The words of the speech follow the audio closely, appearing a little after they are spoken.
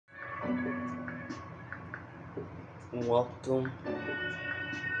Welcome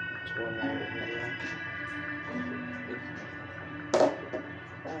to another video.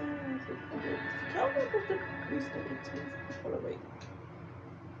 Hold on, wait.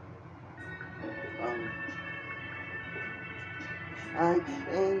 I'm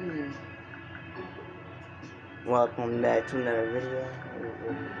in. Welcome back to another video.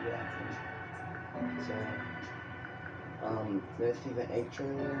 So, this season 8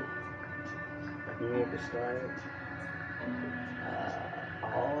 trailer. Near the start.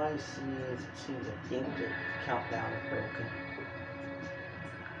 All I see is I think the countdown is broken.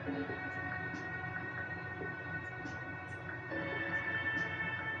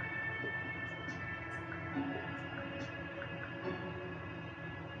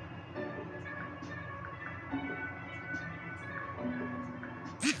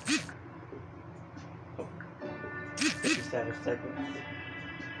 Oh, 57 seconds.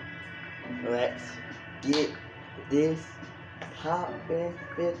 Let's get this poppin'.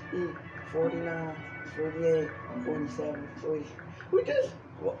 50, 49, 48, 47, 40. We just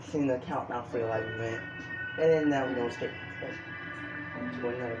seen the countdown for the live event. And then now we're gonna skip to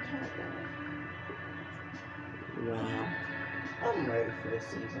another countdown. Wow. I'm ready for this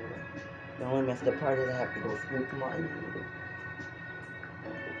season. The only messed up part is I have to go school tomorrow.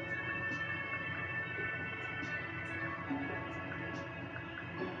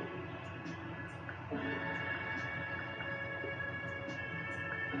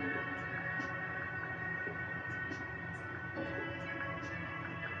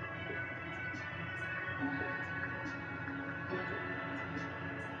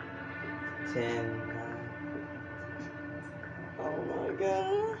 10, 9. Oh my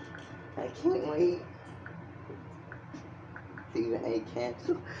god. I can't wait. Season 8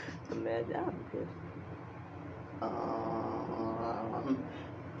 cancel. Imagine I'm pissed.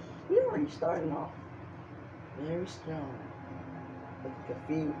 We're already starting off very strong. Look at the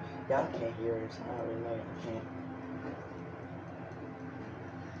few. Y'all can't hear us. I already know y'all can't.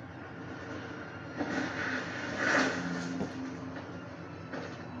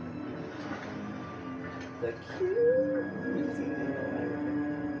 The cute music and everything.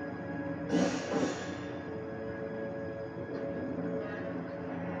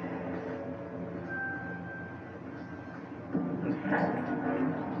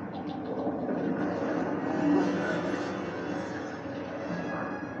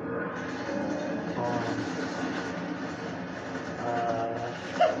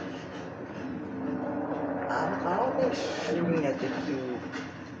 I don't think shooting at the cube.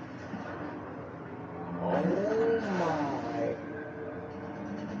 Oh my.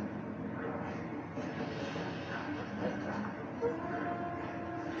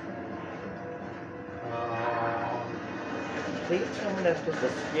 Please tell me that's just a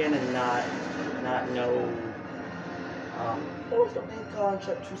skin and not no what was the name called in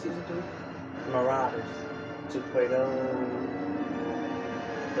Chapter 2 Season 3? Marauders. To play the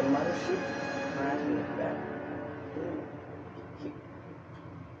mothership? Reminds me of that.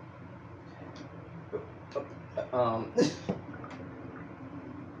 I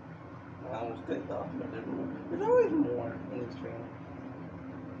almost couldn't talk, but there's always more in this trailer.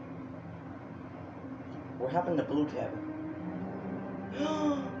 What happened to Blue Cabin?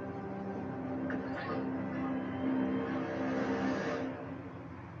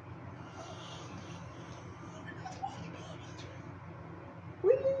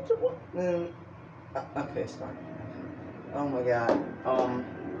 We need to watch. Okay, start. Oh my god.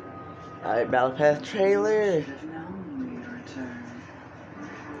 Alright, Battle Pass trailer.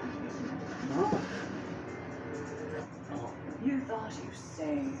 Huh? Oh. You thought you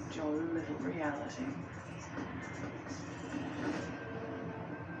saved your little reality.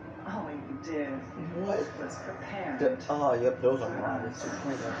 All you did What? was prepare. Oh, yep, those are marauders.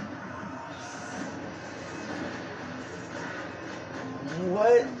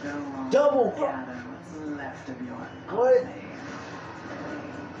 What? Double! Gather what's left of your What? army.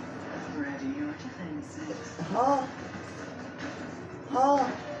 Ready your defenses. Huh? Huh?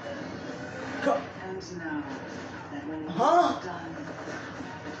 And know that when Huh? you're done,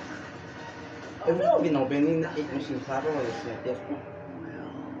 If we don't get no bending, the 8 machine clapper will snap this one.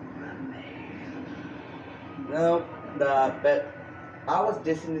 will remain. No, but I was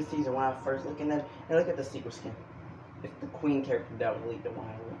dissing this season when I was first looking at it. And look at the secret skin. It's the queen character that was leaked a while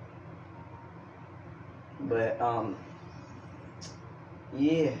ago. But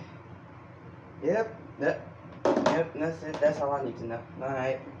yeah. Yep, that's it. That's all I need to know.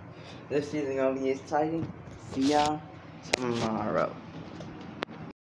 Alright. This season gonna be exciting. See y'all tomorrow.